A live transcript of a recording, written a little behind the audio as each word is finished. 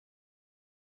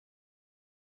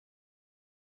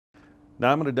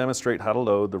Now I'm going to demonstrate how to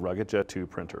load the RuggedJet 2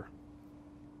 printer.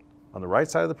 On the right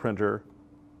side of the printer,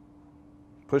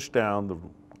 push down the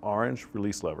orange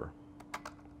release lever.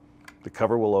 The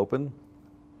cover will open,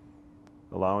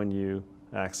 allowing you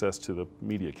access to the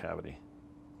media cavity.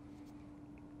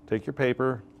 Take your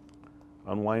paper,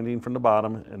 unwinding from the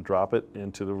bottom, and drop it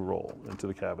into the roll, into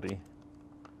the cavity.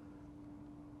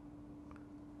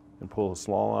 And pull the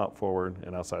small out forward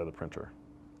and outside of the printer.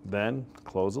 Then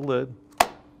close the lid,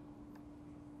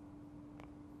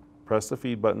 press the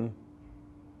feed button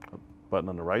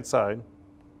on the right side.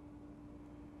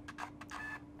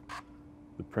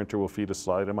 The printer will feed a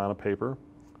slight amount of paper,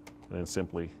 and then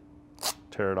simply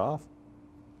tear it off,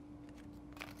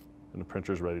 and the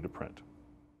printer is ready to print.